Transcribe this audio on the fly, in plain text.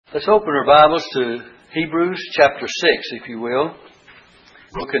Let's open our Bibles to Hebrews chapter 6, if you will.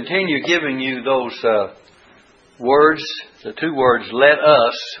 We'll continue giving you those words, the two words, let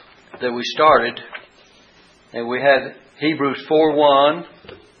us, that we started. And we had Hebrews 4:1,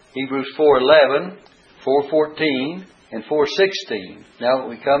 Hebrews 4:11, 4:14, and 4:16. Now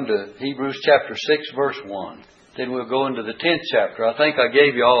we come to Hebrews chapter 6, verse 1. Then we'll go into the 10th chapter. I think I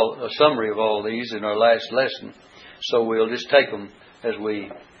gave you all a summary of all these in our last lesson. So we'll just take them as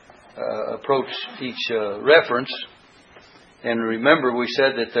we approach each reference. And remember, we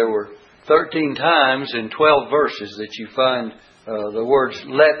said that there were 13 times in 12 verses that you find the words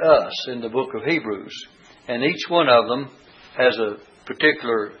let us in the book of Hebrews. And each one of them has a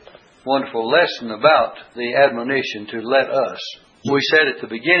particular wonderful lesson about the admonition to let us. We said at the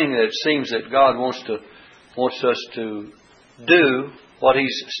beginning that it seems that God wants us to do what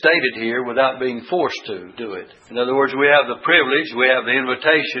He's stated here without being forced to do it. In other words, we have the privilege, we have the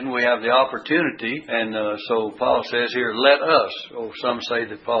invitation, we have the opportunity, and so Paul says here, let us. Oh, some say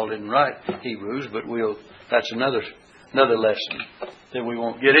that Paul didn't write Hebrews, but that's another lesson that we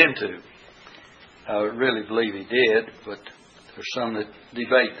won't get into. I really believe he did, but there's some that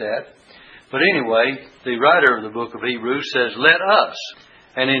debate that. But anyway, the writer of the book of Hebrews says, let us.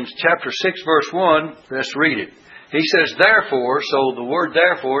 And in chapter 6, verse 1, let's read it. He says, therefore, so the word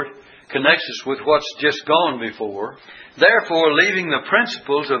therefore connects us with what's just gone before. Therefore, leaving the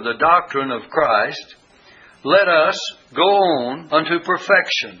principles of the doctrine of Christ, let us go on unto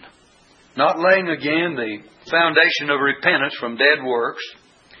perfection, not laying again the foundation of repentance from dead works,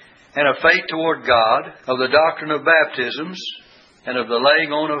 and of faith toward God, of the doctrine of baptisms, and of the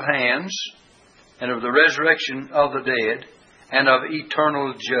laying on of hands, and of the resurrection of the dead, and of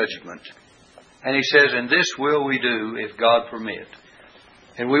eternal judgment. And he says, and this will we do if God permit.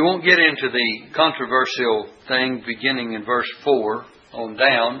 And we won't get into the controversial thing beginning in verse 4 on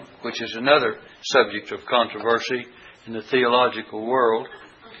down, which is another subject of controversy in the theological world.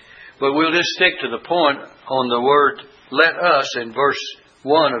 But we'll just stick to the point on the word let us in verse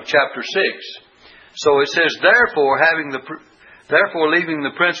 1 of chapter 6. So it says, therefore leaving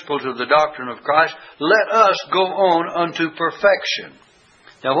the principles of the doctrine of Christ, let us go on unto perfection.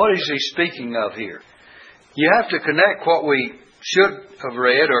 Now, what is he speaking of here? You have to connect what we should have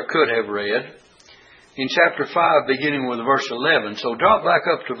read or could have read in chapter 5, beginning with verse 11. So drop back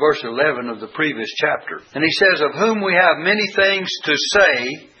up to verse 11 of the previous chapter. And he says, of whom we have many things to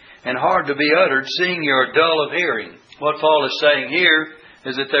say and hard to be uttered, seeing you are dull of hearing. What Paul is saying here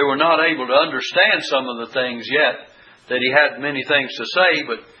is that they were not able to understand some of the things yet, that he had many things to say,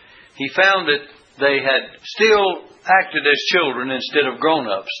 but he found that they had still acted as children instead of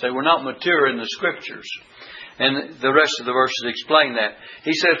grown-ups. They were not mature in the Scriptures. And the rest of the verses explain that.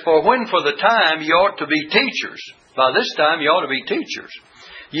 He says, for when for the time you ought to be teachers. By this time you ought to be teachers.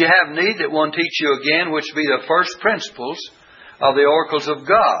 You have need that one teach you again, which be the first principles of the oracles of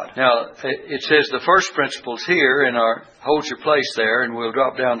God. Now, it says the first principles here in our, hold your place there, and we'll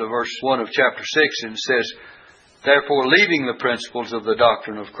drop down to verse 1 of chapter 6, and it says, therefore leaving the principles of the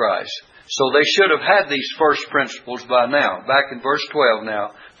doctrine of Christ. So they should have had these first principles by now. Back in verse 12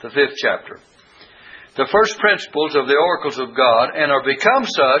 now, the 5th chapter. The first principles of the oracles of God, and are become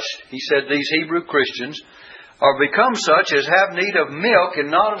such, he said these Hebrew Christians, are become such as have need of milk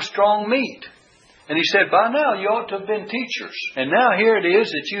and not of strong meat. And he said, by now you ought to have been teachers. And now here it is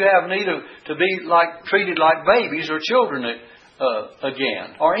that you have need of to be treated like babies or children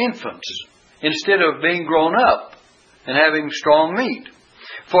again, or infants, instead of being grown up and having strong meat.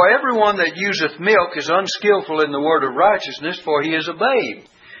 For everyone that useth milk is unskillful in the word of righteousness, for he is a babe.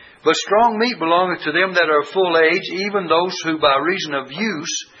 But strong meat belongeth to them that are of full age, even those who by reason of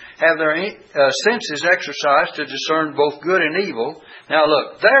use have their senses exercised to discern both good and evil. Now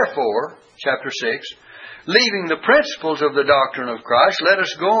look, therefore, chapter 6, leaving the principles of the doctrine of Christ, let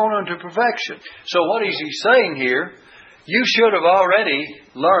us go on unto perfection. So what is he saying here? You should have already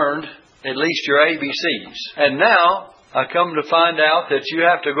learned at least your ABCs. And now I come to find out that you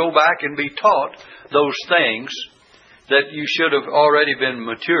have to go back and be taught those things that you should have already been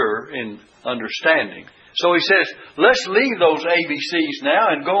mature in understanding. So he says, let's leave those ABCs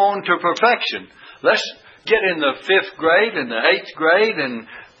now and go on to perfection. Let's get in the 5th grade and the 8th grade and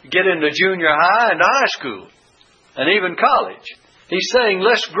get into junior high and high school and even college. He's saying,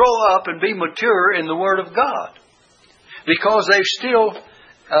 let's grow up and be mature in the Word of God. Because they've still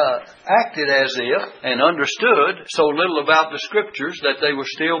acted as if and understood so little about the Scriptures that they were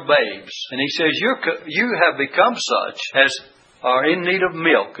still babes. And he says, you have become such as are in need of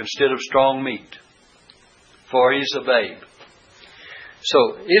milk instead of strong meat, for he is a babe.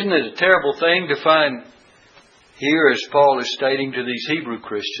 So isn't it a terrible thing to find here, as Paul is stating to these Hebrew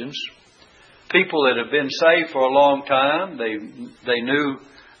Christians, people that have been saved for a long time, they knew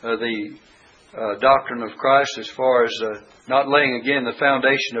the doctrine of Christ as far as not laying again the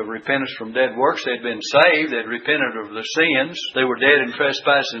foundation of repentance from dead works. They'd been saved, they'd repented of their sins, they were dead in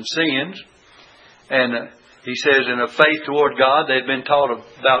trespass and sins, and he says in a faith toward God, they'd been taught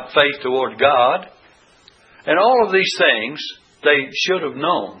about faith toward God, and all of these things they should have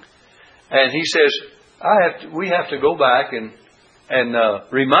known. And he says, we have to go back and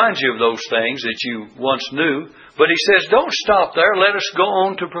remind you of those things that you once knew. But he says, don't stop there. Let us go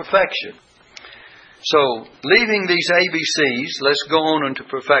on to perfection. So, leaving these ABCs, let's go on into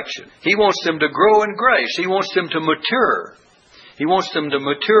perfection. He wants them to grow in grace. He wants them to mature. He wants them to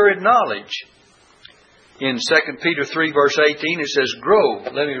mature in knowledge. In 2 Peter 3 verse 18 it says, grow.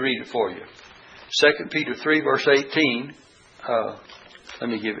 Let me read it for you. 2 Peter 3 verse 18, let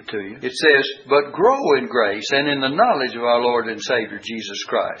me give it to you. It says, but grow in grace and in the knowledge of our Lord and Savior Jesus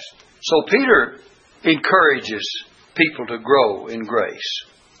Christ. So Peter encourages people to grow in grace.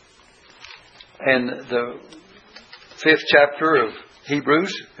 And the 5th chapter of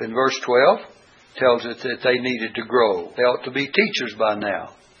Hebrews in verse 12 tells us that they needed to grow. They ought to be teachers by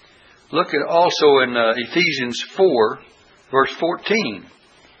now. Look at also in Ephesians 4 verse 14.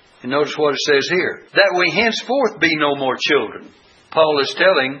 And notice what it says here. That we henceforth be no more children. Paul is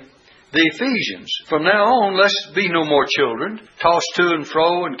telling the Ephesians, from now on, let's be no more children, tossed to and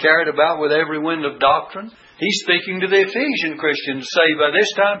fro and carried about with every wind of doctrine. He's speaking to the Ephesian Christians, say by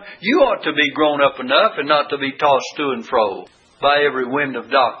this time, you ought to be grown up enough and not to be tossed to and fro by every wind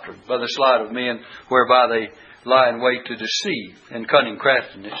of doctrine, by the sleight of men, whereby they lie in wait to deceive, and cunning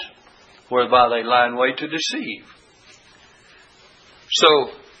craftiness, whereby they lie in wait to deceive.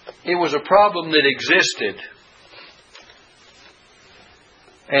 So, it was a problem that existed.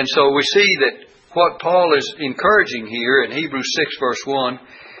 And so we see that what Paul is encouraging here in Hebrews 6 verse 1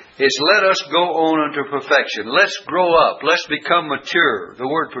 is let us go on unto perfection. Let's grow up. Let's become mature. The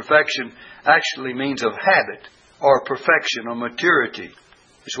word perfection actually means of habit or perfection or maturity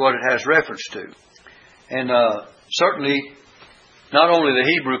is what it has reference to. And certainly not only the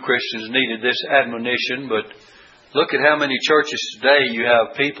Hebrew Christians needed this admonition, but look at how many churches today you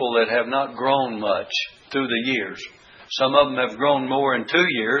have people that have not grown much through the years. Some of them have grown more in 2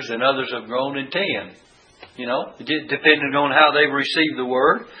 years and others have grown in 10. You know, depending on how they've received the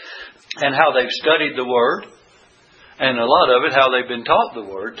Word and how they've studied the Word. And a lot of it, how they've been taught the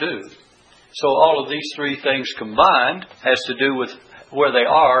Word too. So all of these three things combined has to do with where they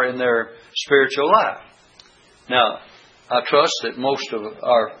are in their spiritual life. Now, I trust that most of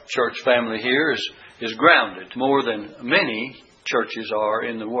our church family here is grounded more than many churches are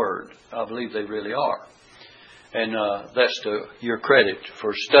in the Word. I believe they really are. And that's to your credit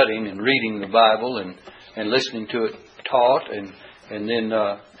for studying and reading the Bible and listening to it taught and then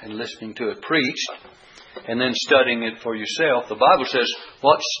listening to it preached and then studying it for yourself. The Bible says,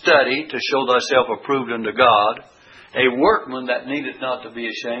 what study to show thyself approved unto God, a workman that needeth not to be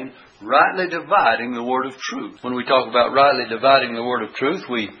ashamed, rightly dividing the word of truth. When we talk about rightly dividing the word of truth,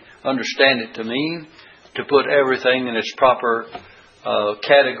 we understand it to mean to put everything in its proper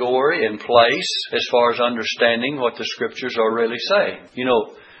category and place as far as understanding what the Scriptures are really saying. You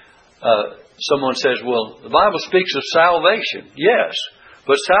know, someone says, well, the Bible speaks of salvation. Yes,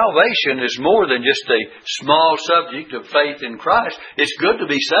 but salvation is more than just a small subject of faith in Christ. It's good to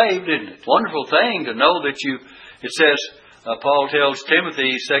be saved, isn't it? Wonderful thing to know that it says, Paul tells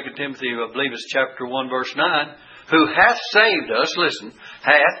Timothy, 2 Timothy, I believe it's chapter 1 verse 9, who hath saved us, listen,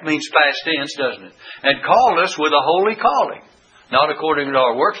 hath means past tense, doesn't it? And called us with a holy calling. Not according to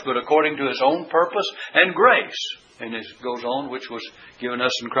our works, but according to His own purpose and grace. And it goes on, which was given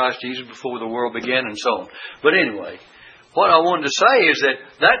us in Christ Jesus before the world began and so on. But anyway, what I wanted to say is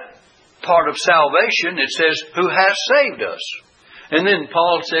that part of salvation, it says, who has saved us. And then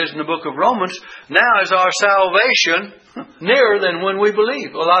Paul says in the book of Romans, now is our salvation nearer than when we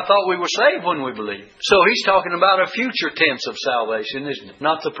believed. Well, I thought we were saved when we believed. So he's talking about a future tense of salvation, isn't it?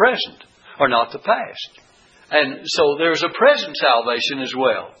 Not the present or not the past. And so there's a present salvation as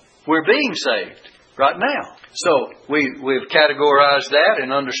well. We're being saved right now. So we've categorized that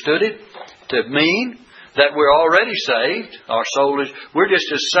and understood it to mean that we're already saved. Our soul we're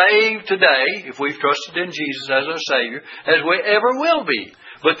just as saved today, if we've trusted in Jesus as our Savior, as we ever will be.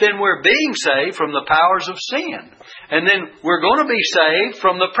 But then we're being saved from the powers of sin. And then we're going to be saved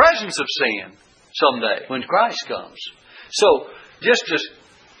from the presence of sin someday when Christ comes. So just to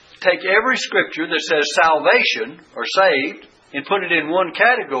take every Scripture that says salvation or saved and put it in one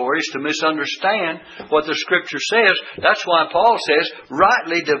category is to misunderstand what the Scripture says. That's why Paul says,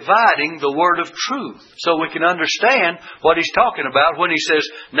 rightly dividing the word of truth. So we can understand what he's talking about when he says,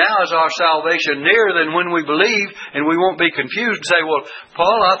 now is our salvation nearer than when we believe, and we won't be confused and say, well,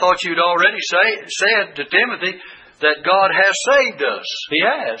 Paul, I thought you'd already said to Timothy that God has saved us. He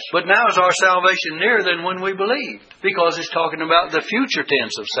has. But now is our salvation nearer than when we believed, because it's talking about the future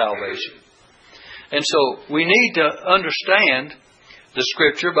tense of salvation. And so we need to understand the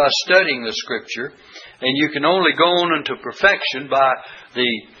Scripture by studying the Scripture. And you can only go on into perfection by the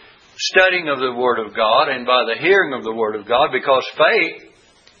studying of the Word of God and by the hearing of the Word of God, because faith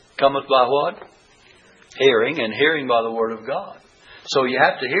cometh by what? Hearing, and hearing by the Word of God. So you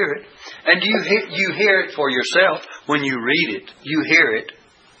have to hear it. And you hear it for yourself when you read it. You hear it.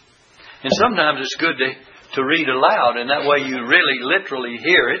 And sometimes it's good to read aloud, and that way you really literally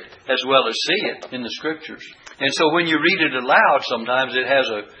hear it as well as see it in the Scriptures. And so when you read it aloud, sometimes it has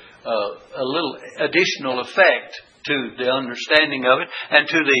a little additional effect to the understanding of it and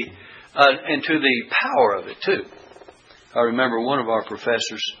to the power of it too. I remember one of our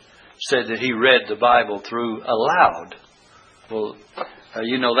professors said that he read the Bible through aloud. Well,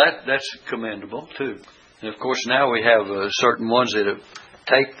 that's commendable too. And of course now we have certain ones that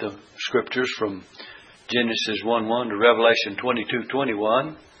take the Scriptures from Genesis 1:1 to Revelation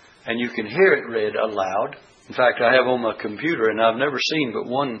 22:21, and you can hear it read aloud. In fact, I have on my computer, and I've never seen but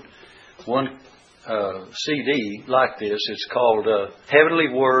one CD like this. It's called Heavenly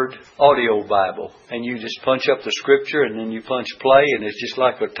Word Audio Bible, and you just punch up the Scripture, and then you punch play, and it's just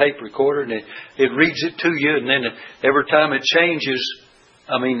like a tape recorder, and it reads it to you, and then every time it changes,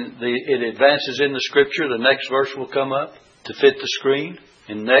 it advances in the Scripture, the next verse will come up to fit the screen.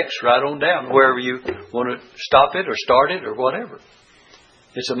 And next, right on down, wherever you want to stop it or start it or whatever.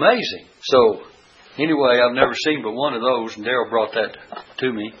 It's amazing. So, anyway, I've never seen but one of those, and Darrell brought that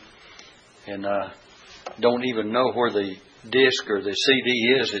to me. And I don't even know where the disc or the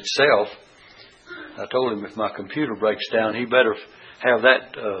CD is itself. I told him if my computer breaks down, he better have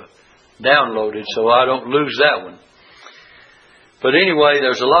that downloaded so I don't lose that one. But anyway,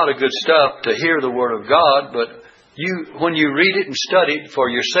 there's a lot of good stuff to hear the Word of God, but when you read it and study it for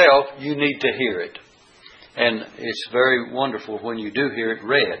yourself, you need to hear it. And it's very wonderful when you do hear it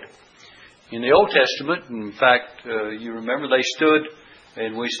read. In the Old Testament, in fact, you remember they stood,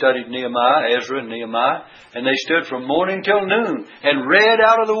 and we studied Nehemiah, Ezra and Nehemiah, and they stood from morning till noon and read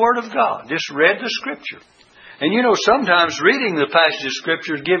out of the Word of God. Just read the Scripture. And sometimes reading the passage of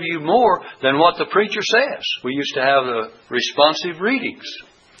Scriptures give you more than what the preacher says. We used to have the responsive readings.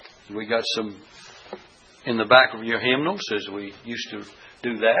 We got some in the back of your hymnals, as we used to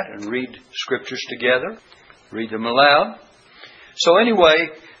do that, and read Scriptures together, read them aloud. So anyway,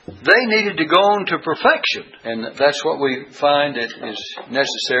 they needed to go on to perfection, and that's what we find that is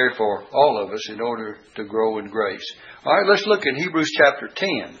necessary for all of us in order to grow in grace. All right, let's look at Hebrews chapter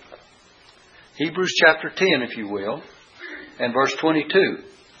 10. Hebrews chapter 10, if you will, and verse 22.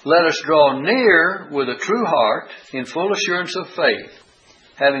 Let us draw near with a true heart in full assurance of faith,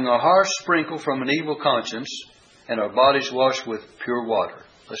 having our hearts sprinkled from an evil conscience and our bodies washed with pure water.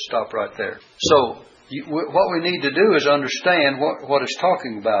 Let's stop right there. So, what we need to do is understand what it's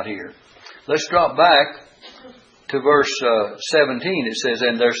talking about here. Let's drop back to verse 17. It says,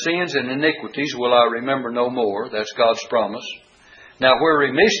 and their sins and iniquities will I remember no more. That's God's promise. Now, where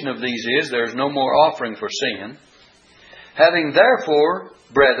remission of these is, there is no more offering for sin. Having therefore,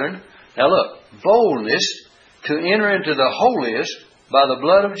 brethren, now look, boldness to enter into the holiest by the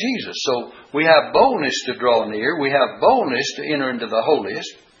blood of Jesus. So we have boldness to draw near. We have boldness to enter into the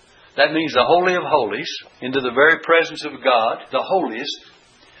holiest. That means the Holy of Holies, into the very presence of God, the holiest.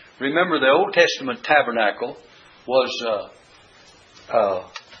 Remember, the Old Testament tabernacle was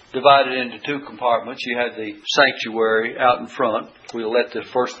divided into two compartments. You had the sanctuary out in front. We'll let the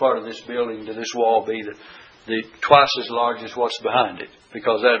first part of this building to this wall be the twice as large as what's behind it,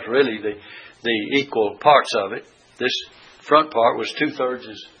 because that's really the equal parts of it. This front part was 2/3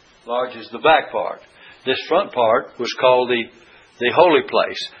 as large as the back part. This front part was called the holy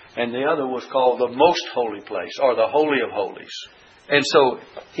place, and the other was called the most holy place, or the Holy of Holies. And so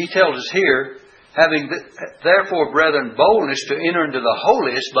he tells us here, having therefore, brethren, boldness to enter into the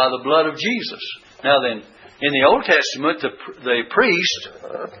holiest by the blood of Jesus. Now then, in the Old Testament, the priest,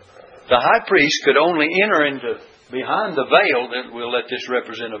 the high priest, could only enter into behind the veil, that we'll let this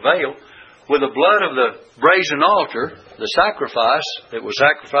represent a veil, with the blood of the brazen altar, the sacrifice that was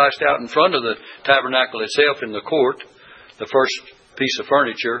sacrificed out in front of the tabernacle itself in the court, the first piece of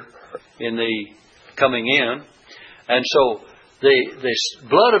furniture in the coming in. And so the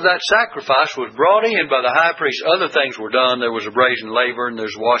blood of that sacrifice was brought in by the high priest. Other things were done. There was a brazen laver and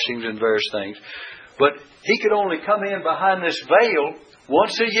there's washings and various things. But he could only come in behind this veil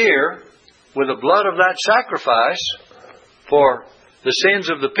once a year with the blood of that sacrifice for the sins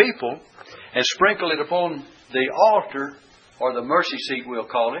of the people and sprinkle it upon the altar, or the mercy seat we'll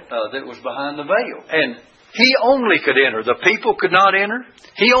call it, that was behind the veil. And he only could enter. The people could not enter.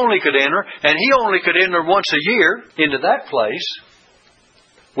 He only could enter. And he only could enter once a year into that place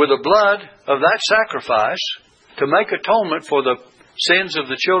with the blood of that sacrifice to make atonement for the sins of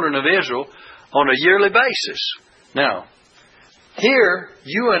the children of Israel on a yearly basis. Now, here,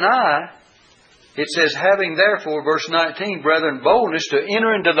 you and I, it says, having therefore, verse 19, brethren, boldness to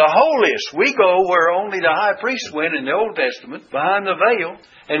enter into the holiest. We go where only the high priest went in the Old Testament, behind the veil,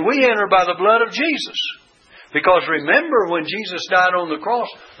 and we enter by the blood of Jesus. Because remember, when Jesus died on the cross,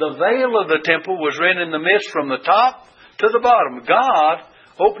 the veil of the temple was rent in the midst from the top to the bottom. God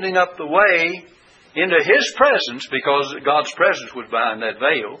opening up the way into His presence, because God's presence was behind that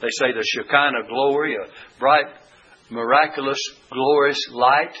veil. They say the Shekinah glory, a bright, miraculous, glorious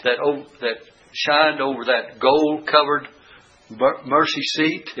light that shined over that gold-covered mercy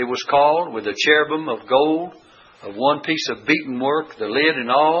seat, it was called, with a cherubim of gold, of one piece of beaten work, the lid and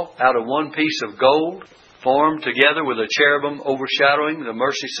all, out of one piece of gold, formed together with a cherubim overshadowing the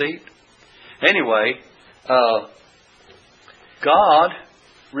mercy seat. Anyway, God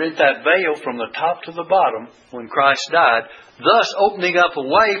rent that veil from the top to the bottom when Christ died, thus opening up a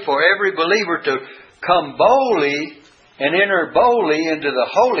way for every believer to come boldly and enter boldly into the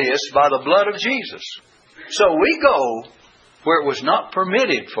holiest by the blood of Jesus. So we go where it was not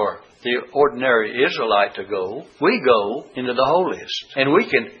permitted for the ordinary Israelite to go. We go into the holiest. And we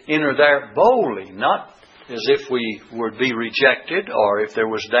can enter there boldly, not as if we would be rejected or if there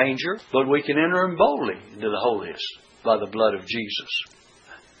was danger, but we can enter Him boldly into the holiest by the blood of Jesus.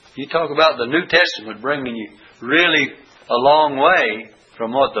 You talk about the New Testament bringing you really a long way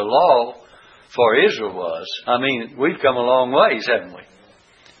from what the law for Israel was. I mean, we've come a long ways, haven't we?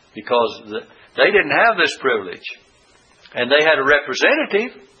 Because they didn't have this privilege. And they had a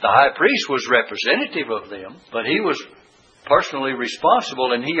representative. The high priest was representative of them, but he was personally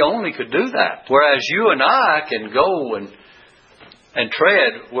responsible, and he only could do that. Whereas you and I can go and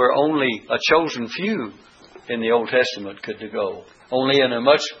tread where only a chosen few in the Old Testament could go. Only in a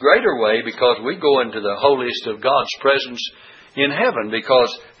much greater way, because we go into the holiest of God's presence in heaven,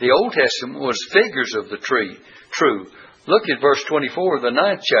 because the Old Testament was figures of the true. Look at verse 24 of the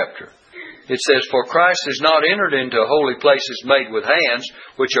 9th chapter. It says, for Christ has not entered into holy places made with hands,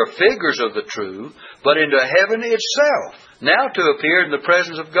 which are figures of the true, but into heaven itself, now to appear in the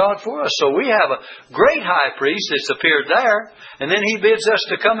presence of God for us. So we have a great high priest that's appeared there, and then He bids us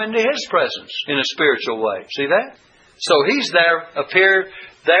to come into His presence in a spiritual way. See that? So He's there, appeared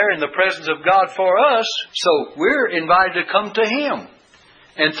there in the presence of God for us, so we're invited to come to Him.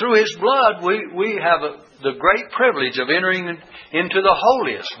 And through His blood, we have the great privilege of entering into the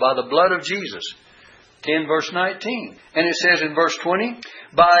holiest by the blood of Jesus. 10 verse 19. And it says in verse 20,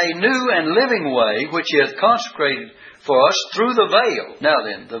 by a new and living way, which He hath consecrated for us through the veil. Now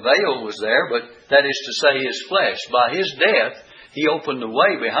then, the veil was there, but that is to say His flesh. By His death, He opened the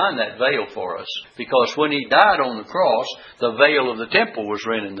way behind that veil for us. Because when He died on the cross, the veil of the temple was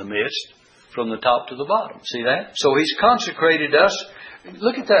rent in the midst from the top to the bottom. See that? So He's consecrated us.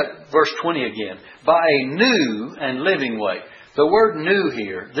 Look at that verse 20 again. By a new and living way. The word new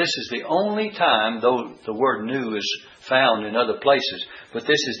here, this is the only time, though the word new is found in other places, but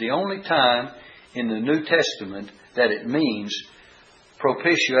this is the only time in the New Testament that it means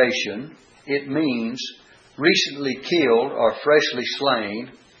propitiation. It means recently killed or freshly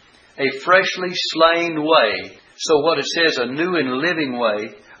slain. A freshly slain way. So what it says, a new and living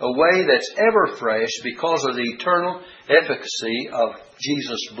way, a way that's ever fresh because of the eternal efficacy of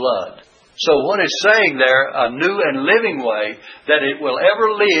Jesus' blood. So what it's saying there, a new and living way, that it will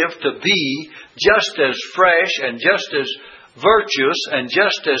ever live to be just as fresh and just as virtuous and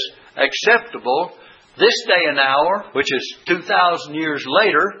just as acceptable this day and hour, which is 2,000 years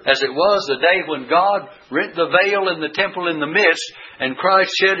later, as it was the day when God rent the veil in the temple in the midst and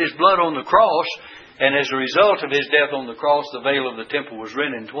Christ shed His blood on the cross. And as a result of His death on the cross, the veil of the temple was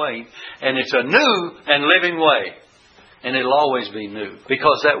rent in twain. And it's a new and living way. And it'll always be new.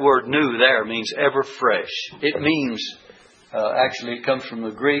 Because that word new there means ever fresh. It means, actually it comes from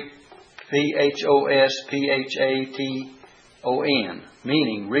the Greek, P-H-O-S-P-H-A-T O-N,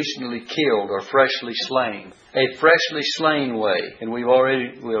 meaning recently killed or freshly slain. A freshly slain way. And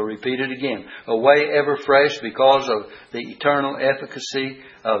we'll repeat it again. A way ever fresh because of the eternal efficacy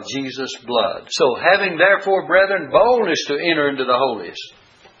of Jesus' blood. So, having therefore, brethren, boldness to enter into the holiest.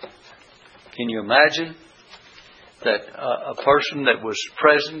 Can you imagine that a person that was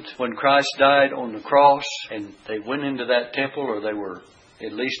present when Christ died on the cross, and they went into that temple, or they were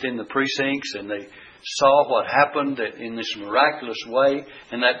at least in the precincts, and they saw what happened in this miraculous way,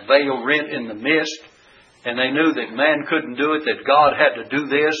 and that veil rent in the midst, and they knew that man couldn't do it, that God had to do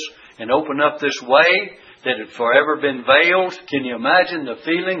this and open up this way that had forever been veiled. Can you imagine the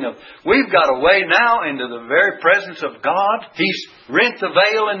feeling of, we've got a way now into the very presence of God? He's rent the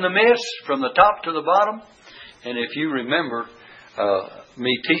veil in the midst from the top to the bottom. And if you remember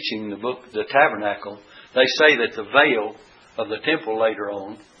me teaching the book, The Tabernacle, they say that the veil of the temple later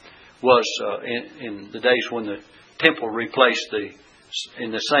on was in the days when the temple replaced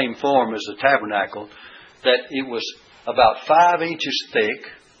in the same form as the tabernacle, that it was about 5 inches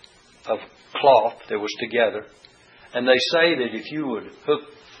thick of cloth that was together. And they say that if you would hook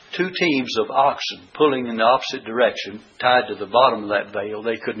 2 teams of oxen pulling in the opposite direction, tied to the bottom of that veil,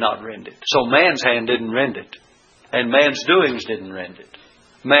 they could not rend it. So man's hand didn't rend it. And man's doings didn't rend it.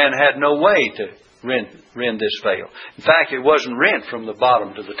 Man had no way to rend this veil. In fact, it wasn't rent from the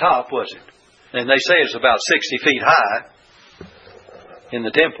bottom to the top, was it? And they say it's about 60 feet high in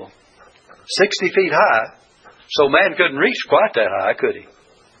the temple. 60 feet high. So man couldn't reach quite that high, could he?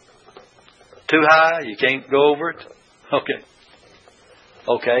 Too high, you can't go over it?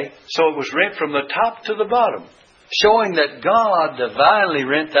 Okay. So it was rent from the top to the bottom, showing that God divinely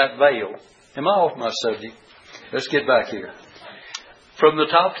rent that veil. Am I off my subject? Let's get back here. From the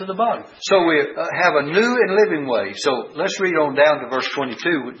top to the bottom. So we have a new and living way. So let's read on down to verse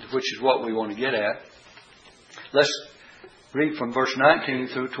 22, which is what we want to get at. Let's read from verse 19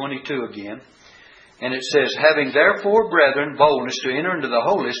 through 22 again. And it says, having therefore, brethren, boldness to enter into the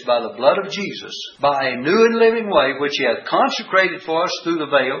holiest by the blood of Jesus, by a new and living way, which He hath consecrated for us through the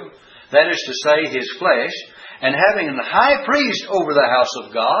veil, that is to say, His flesh, and having an high priest over the house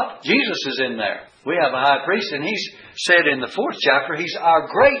of God. Jesus is in there. We have a high priest, and He's said in the 4th chapter, He's our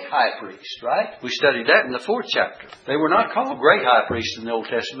great high priest, right? We studied that in the 4th chapter. They were not called great high priests in the Old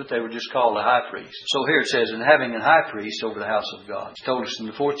Testament. They were just called a high priest. So here it says, and having a high priest over the house of God. It's told us in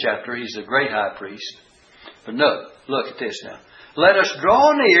the 4th chapter, He's the great high priest. But no, look at this now. Let us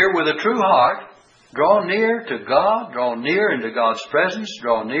draw near with a true heart. Draw near to God. Draw near into God's presence.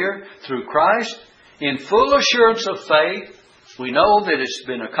 Draw near through Christ in full assurance of faith. We know that it's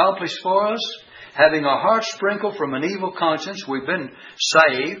been accomplished for us. Having our hearts sprinkled from an evil conscience, we've been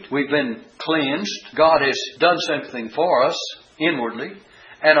saved, we've been cleansed. God has done something for us inwardly.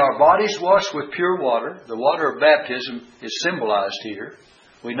 And our bodies washed with pure water. The water of baptism is symbolized here.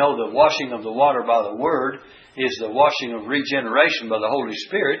 We know the washing of the water by the Word is the washing of regeneration by the Holy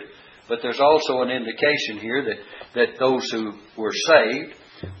Spirit. But there's also an indication here that those who were saved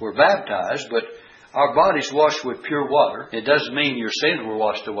were baptized. But our bodies washed with pure water. It doesn't mean your sins were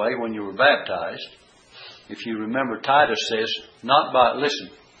washed away when you were baptized. If you remember, Titus says,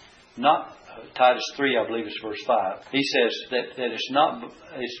 Titus 3, I believe it's verse 5. He says that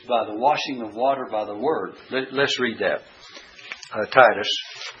it's by the washing of water by the Word. Let's read that. Titus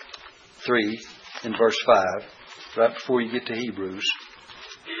 3 in verse 5, right before you get to Hebrews.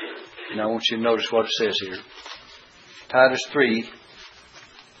 And I want you to notice what it says here. Titus 3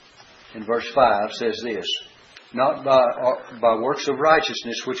 in verse 5 says this, not by works of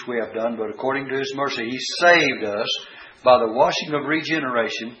righteousness which we have done, but according to His mercy He saved us by the washing of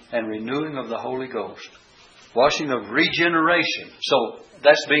regeneration and renewing of the Holy Ghost. Washing of regeneration. So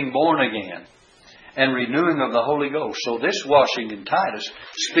that's being born again. And renewing of the Holy Ghost. So this washing in Titus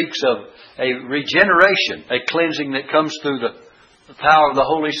speaks of a regeneration, a cleansing that comes through the power of the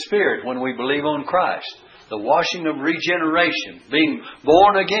Holy Spirit when we believe on Christ. The washing of regeneration, being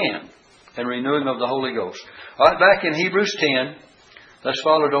born again, and renewing of the Holy Ghost. All right, back in Hebrews 10, let's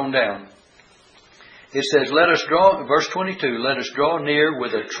follow it on down. It says, verse 22, let us draw near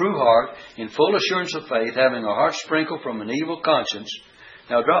with a true heart in full assurance of faith, having our hearts sprinkled from an evil conscience.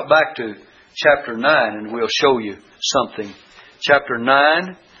 Now drop back to chapter 9 and we'll show you something. Chapter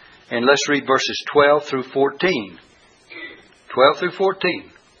 9, and let's read verses 12 through 14. 12 through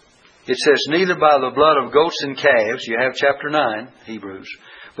 14. It says, neither by the blood of goats and calves, you have chapter 9, Hebrews,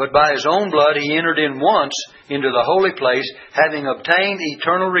 but by His own blood He entered in once into the holy place, having obtained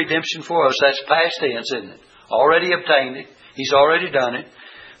eternal redemption for us. That's past tense, isn't it? Already obtained it. He's already done it.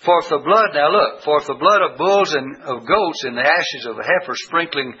 For if the blood, now look, for if the blood of bulls and of goats and the ashes of a heifer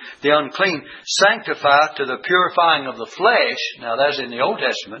sprinkling the unclean sanctify to the purifying of the flesh, now that's in the Old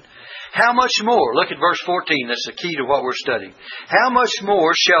Testament, how much more, look at verse 14, that's the key to what we're studying. How much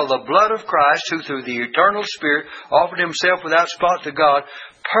more shall the blood of Christ, who through the eternal Spirit offered Himself without spot to God,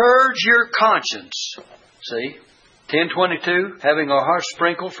 purge your conscience? See? 10:22, having our hearts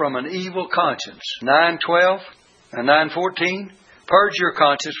sprinkled from an evil conscience. 9:12 and 9:14, purge your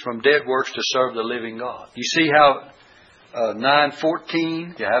conscience from dead works to serve the living God. You see how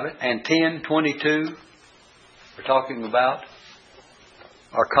 9:14, you have it, and 10:22, we're talking about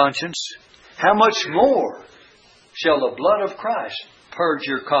our conscience. How much more shall the blood of Christ purge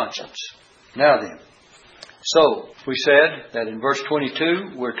your conscience? Now then, so we said that in verse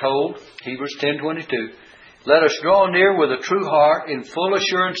 22, we're told, Hebrews 10:22, let us draw near with a true heart in full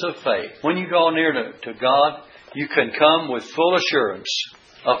assurance of faith. When you draw near to God, you can come with full assurance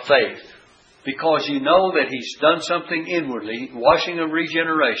of faith because you know that He's done something inwardly, washing of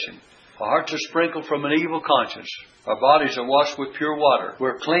regeneration. Our hearts are sprinkled from an evil conscience. Our bodies are washed with pure water.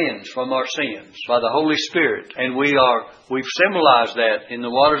 We're cleansed from our sins by the Holy Spirit. And we've symbolized that in the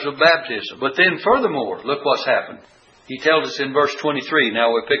waters of baptism. But then furthermore, look what's happened. He tells us in verse 23.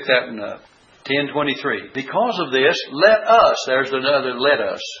 Now we'll pick that one up. 10:23. Because of this, let us, there's another let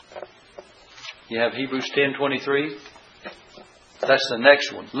us. You have Hebrews 10:23. That's the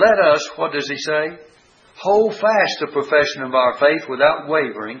next one. Let us, what does he say? Hold fast the profession of our faith without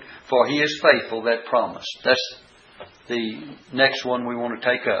wavering, for He is faithful that promised. That's the next one we want to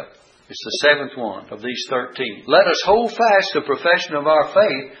take up. It's the seventh one of these 13. Let us hold fast the profession of our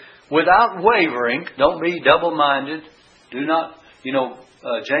faith without wavering. Don't be double-minded. Do not,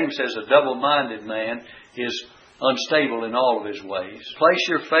 James says a double-minded man is unstable in all of his ways. Place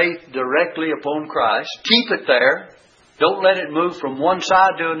your faith directly upon Christ. Keep it there. Don't let it move from one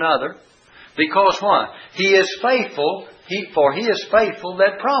side to another. Because why? He is faithful, for He is faithful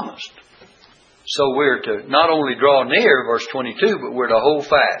that promised. So we're to not only draw near, verse 22, but we're to hold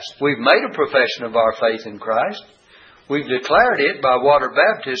fast. We've made a profession of our faith in Christ. We've declared it by water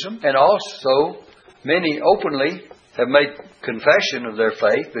baptism, and also many openly have made confession of their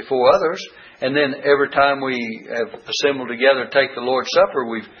faith before others. And then every time we have assembled together to take the Lord's Supper,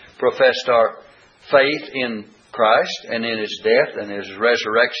 we've professed our faith in Christ and in His death and His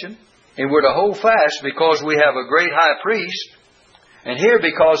resurrection. And we're to hold fast because we have a great high priest. And here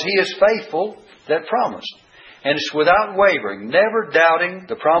because He is faithful that promised. And it's without wavering, never doubting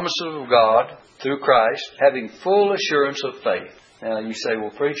the promises of God through Christ, having full assurance of faith. Now you say,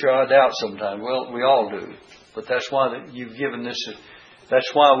 well, preacher, I doubt sometimes. Well, we all do. But that's why you've given this.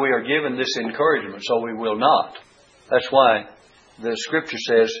 That's why we are given this encouragement, so we will not. That's why the Scripture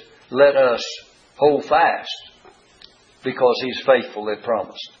says, let us hold fast, because He's faithful that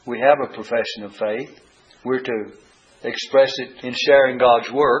promised. We have a profession of faith. We're to express it in sharing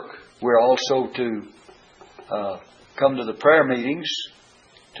God's work. We're also to come to the prayer meetings,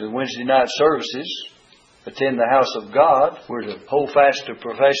 to the Wednesday night services, attend the house of God. We're to hold fast the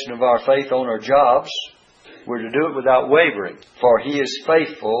profession of our faith on our jobs. We're to do it without wavering, for He is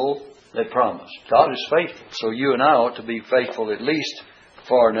faithful that promised. God is faithful, so you and I ought to be faithful at least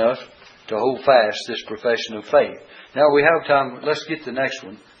far enough to hold fast this profession of faith. Now we have time. Let's get the next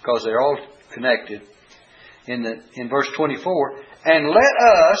one, because they're all connected. In verse 24, and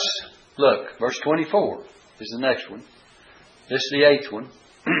let us, look, verse 24 is the next one. This is the eighth one.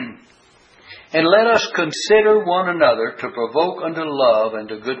 And let us consider one another to provoke unto love and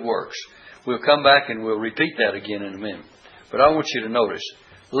to good works. We'll come back and we'll repeat that again in a minute. But I want you to notice,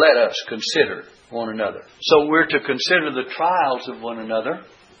 let us consider one another. So we're to consider the trials of one another.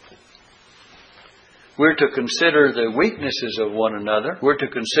 We're to consider the weaknesses of one another. We're to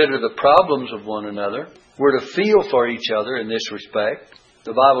consider the problems of one another. We're to feel for each other in this respect.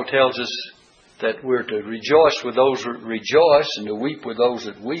 The Bible tells us that we're to rejoice with those that rejoice and to weep with those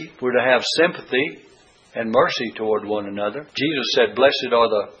that weep. We're to have sympathy and mercy toward one another. Jesus said, blessed are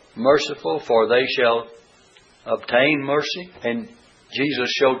the merciful, for they shall obtain mercy. And Jesus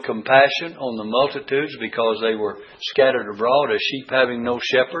showed compassion on the multitudes because they were scattered abroad as sheep having no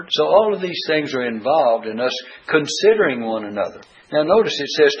shepherd. So all of these things are involved in us considering one another. Now notice it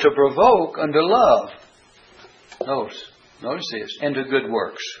says to provoke unto love. Notice this. And to good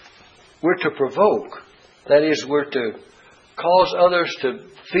works. We're to provoke. That is, we're to cause others to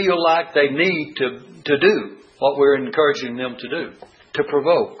feel like they need to do what we're encouraging them to do. To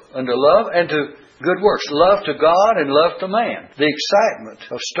provoke unto love and to good works. Love to God and love to man. The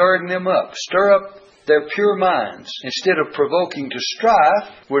excitement of stirring them up. Stir up their pure minds. Instead of provoking to strife,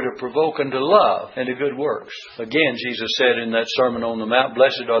 we're to provoke unto love and to good works. Again, Jesus said in that Sermon on the Mount,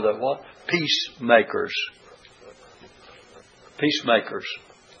 blessed are the what? Peacemakers. Peacemakers.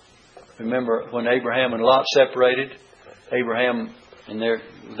 Remember when Abraham and Lot separated? Abraham and their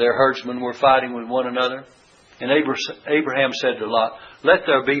herdsmen were fighting with one another. And Abraham said to Lot, let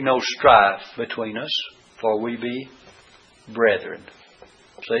there be no strife between us, for we be brethren.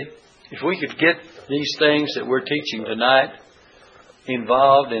 See? If we could get these things that we're teaching tonight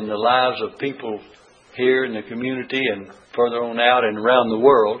involved in the lives of people here in the community and further on out and around the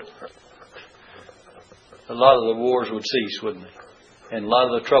world, a lot of the wars would cease, wouldn't they? And a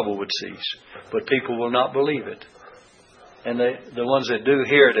lot of the trouble would cease. But people will not believe it. And the ones that do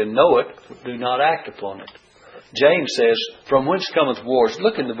hear it and know it do not act upon it. James says, from whence cometh wars?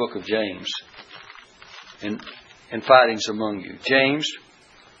 Look in the book of James and fightings among you. James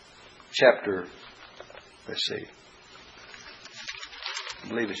chapter, let's see, I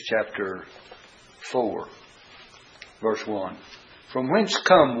believe it's chapter 4, verse 1. From whence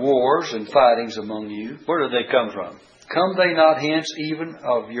come wars and fightings among you? Where do they come from? Come they not hence even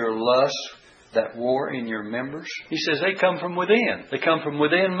of your lust that war in your members? He says they come from within. They come from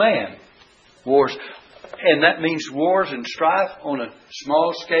within man. Wars. And that means wars and strife on a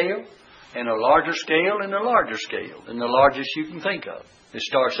small scale and a larger scale and a larger scale. And the largest you can think of. It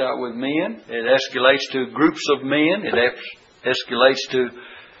starts out with men. It escalates to groups of men. It escalates to,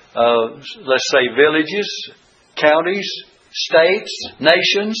 let's say, villages, counties, states,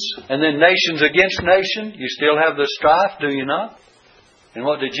 nations, and then nations against nation. You still have the strife, do you not? And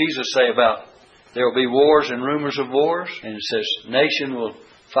what did Jesus say about there will be wars and rumors of wars? And it says nation will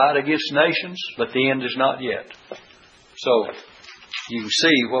fight against nations, but the end is not yet. So you can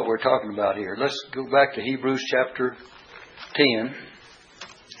see what we're talking about here. Let's go back to Hebrews chapter 10.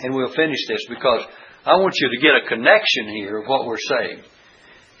 And we'll finish this because I want you to get a connection here of what we're saying.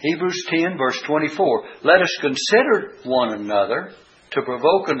 Hebrews 10 verse 24. Let us consider one another to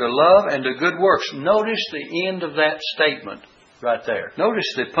provoke unto love and to good works. Notice the end of that statement right there.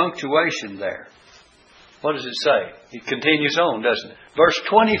 Notice the punctuation there. What does it say? It continues on, doesn't it? Verse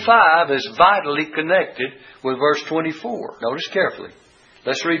 25 is vitally connected with verse 24. Notice carefully.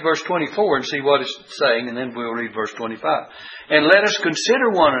 Let's read verse 24 and see what it's saying, and then we'll read verse 25. And let us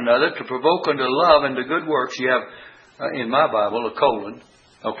consider one another to provoke unto love and to good works. You have, in my Bible, a colon.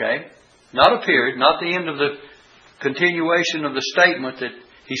 Okay? Not a period, not the end of the continuation of the statement that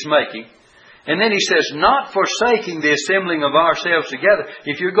he's making. And then he says, not forsaking the assembling of ourselves together.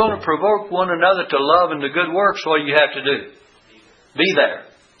 If you're going to provoke one another to love and to good works, what do you have to do? Be there.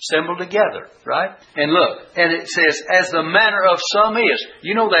 Assemble together, right? And look, and it says, as the manner of some is.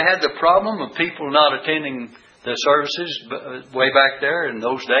 You know they had the problem of people not attending the services way back there in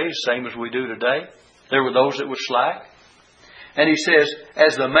those days, same as we do today. There were those that were slack. And he says,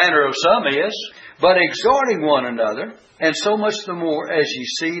 as the manner of some is, but exhorting one another, and so much the more as ye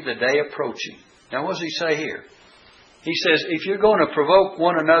see the day approaching. Now what does he say here? He says, if you're going to provoke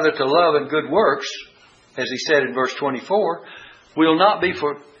one another to love and good works, as he said in verse 24, we'll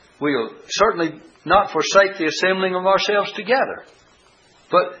certainly not forsake the assembling of ourselves together.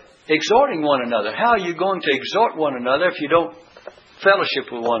 But exhorting one another. How are you going to exhort one another if you don't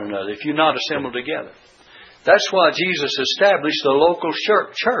fellowship with one another, if you're not assembled together? That's why Jesus established the local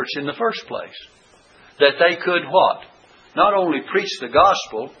church in the first place. That they could what? Not only preach the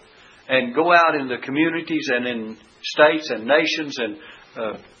gospel and go out in the communities and in states and nations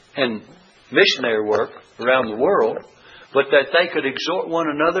and missionary work around the world, but that they could exhort one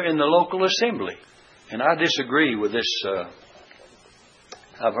another in the local assembly. And I disagree with this.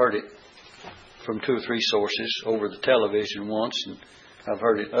 I've heard it from 2 or 3 sources over the television once, and I've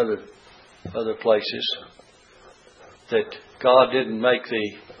heard it other places, that God didn't make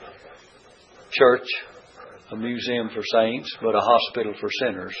the church a museum for saints, but a hospital for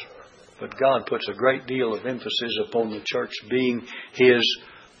sinners. But God puts a great deal of emphasis upon the church being His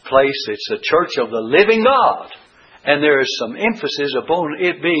place. It's a church of the living God. And there is some emphasis upon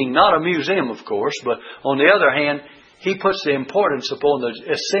it being not a museum, of course, but on the other hand, He puts the importance upon the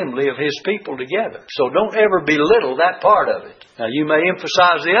assembly of His people together. So don't ever belittle that part of it. Now you may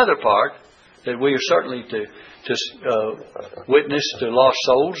emphasize the other part, that we are certainly to witness to lost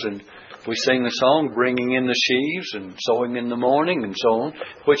souls, and we sing the song, bringing in the sheaves and sowing in the morning and so on,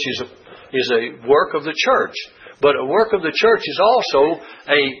 which is a work of the church. But a work of the church is also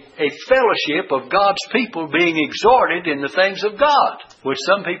a fellowship of God's people being exhorted in the things of God, which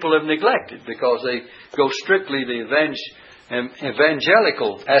some people have neglected because they go strictly the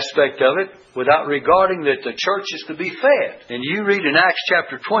evangelical aspect of it without regarding that the church is to be fed. And you read in Acts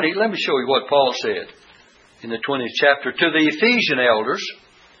chapter 20, let me show you what Paul said. in the 20th chapter, to the Ephesian elders.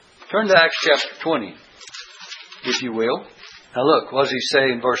 Turn to Acts chapter 20, if you will. Now look, what does he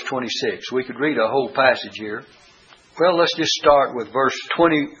say in verse 26? We could read a whole passage here. Well, let's just start with verse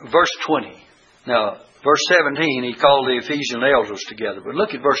 20. Now, verse 17, he called the Ephesian elders together. But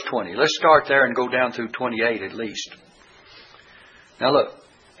look at verse 20. Let's start there and go down through 28 at least. Now look.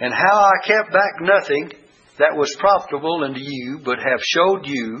 And how I kept back nothing that was profitable unto you, but have showed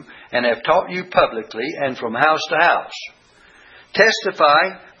you and have taught you publicly and from house to house,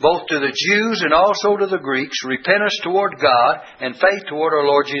 testifying both to the Jews and also to the Greeks, repentance toward God and faith toward our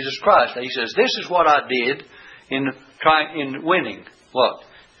Lord Jesus Christ. Now he says, this is what I did in winning. What?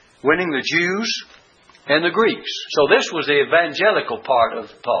 Winning the Jews and the Greeks. So this was the evangelical part of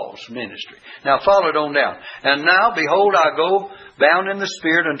Paul's ministry. Now follow it on down. And now, behold, I go bound in the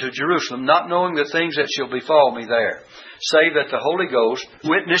Spirit unto Jerusalem, not knowing the things that shall befall me there, save that the Holy Ghost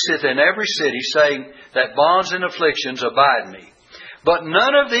witnesseth in every city, saying that bonds and afflictions abide me. But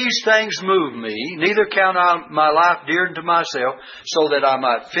none of these things move me, neither count I my life dear unto myself, so that I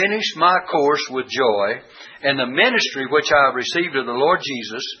might finish my course with joy, and the ministry which I have received of the Lord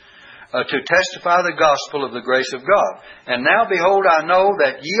Jesus, to testify the gospel of the grace of God. And now, behold, I know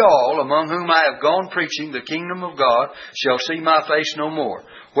that ye all, among whom I have gone preaching the kingdom of God, shall see my face no more.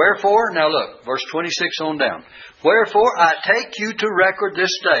 Wherefore, now look, verse 26 on down. Wherefore I take you to record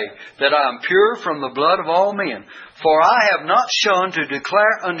this day, that I am pure from the blood of all men. For I have not shunned to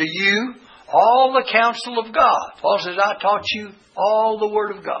declare unto you all the counsel of God. Paul says, I taught you all the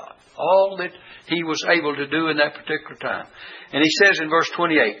Word of God. All that he was able to do in that particular time. And he says in verse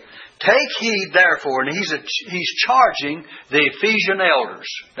 28, take heed therefore, and he's charging the Ephesian elders.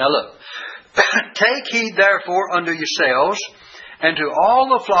 Now look, take heed therefore unto yourselves, and to all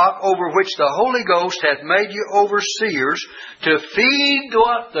the flock over which the Holy Ghost hath made you overseers, to feed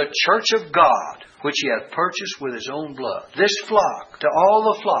what? The church of God, which He hath purchased with His own blood. This flock, to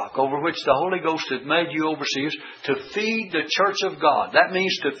all the flock over which the Holy Ghost hath made you overseers, to feed the church of God. That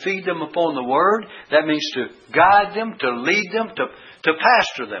means to feed them upon the Word. That means to guide them, to lead them, to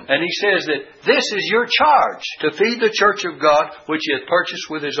pastor them. And he says that this is your charge, to feed the church of God, which He hath purchased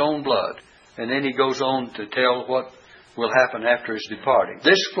with His own blood. And then he goes on to tell what will happen after His departing.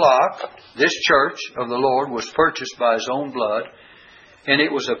 This flock, this church of the Lord, was purchased by His own blood. And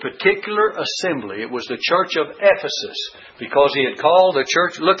it was a particular assembly. It was the church of Ephesus, because He had called the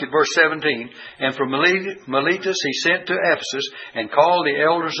church. Look at verse 17. And from Miletus He sent to Ephesus and called the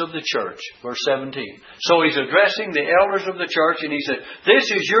elders of the church. Verse 17. So He's addressing the elders of the church, and He said,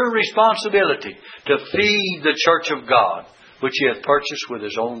 this is your responsibility, to feed the church of God, which He hath purchased with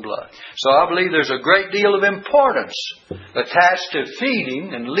His own blood. So I believe there's a great deal of importance attached to feeding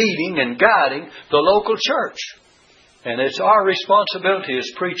and leading and guiding the local church. And it's our responsibility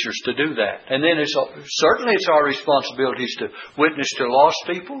as preachers to do that. And then certainly it's our responsibilities to witness to lost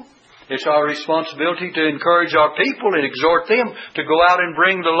people. It's our responsibility to encourage our people and exhort them to go out and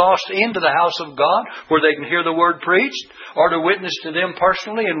bring the lost into the house of God, where they can hear the Word preached, or to witness to them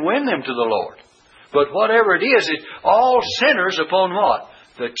personally and win them to the Lord. But whatever it is, it all centers upon what?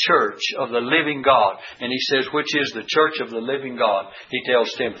 The church of the living God. And he says, which is the church of the living God, he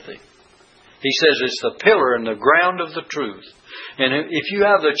tells Timothy. He says it's the pillar and the ground of the truth. And if you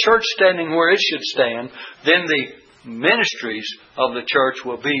have the church standing where it should stand, then the ministries of the church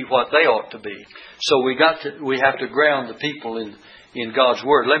will be what they ought to be. So we have to ground the people in God's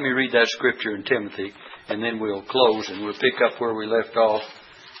Word. Let me read that scripture in Timothy, and then we'll close and we'll pick up where we left off.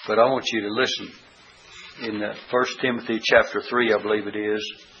 But I want you to listen. In 1 Timothy chapter 3, I believe it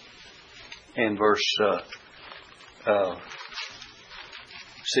is, and verse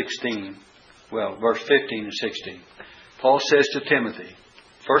 16. Well, verse 15 and 16. Paul says to Timothy,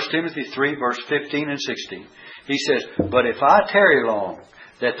 1 Timothy 3, verse 15 and 16. He says, but if I tarry long,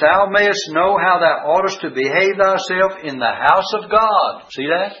 that thou mayest know how thou oughtest to behave thyself in the house of God. See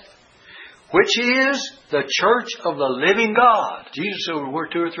that? Which is the church of the living God. Jesus said, where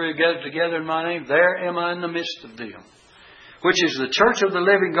two or three are gathered together in my name, there am I in the midst of them. Which is the church of the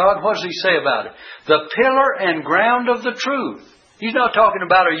living God. What does he say about it? The pillar and ground of the truth. He's not talking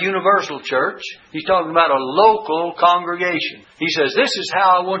about a universal church. He's talking about a local congregation. He says, this is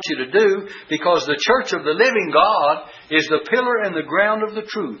how I want you to do, because the church of the living God is the pillar and the ground of the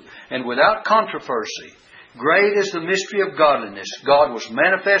truth. And without controversy, great is the mystery of godliness. God was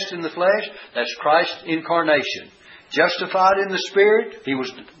manifest in the flesh. That's Christ's incarnation. Justified in the Spirit. He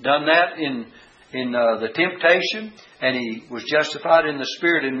was done that in the temptation. And He was justified in the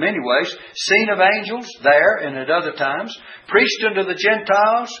Spirit in many ways. Seen of angels there and at other times. Preached unto the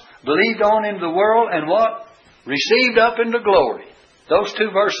Gentiles. Believed on in the world. And what? Received up into glory. Those two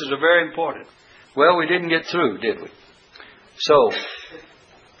verses are very important. Well, we didn't get through, did we? So,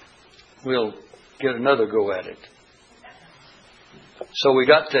 we'll get another go at it. So we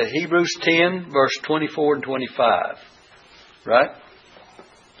got to Hebrews 10, verse 24 and 25. Right?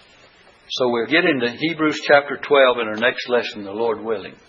 So we'll get into Hebrews chapter 12 in our next lesson, the Lord willing.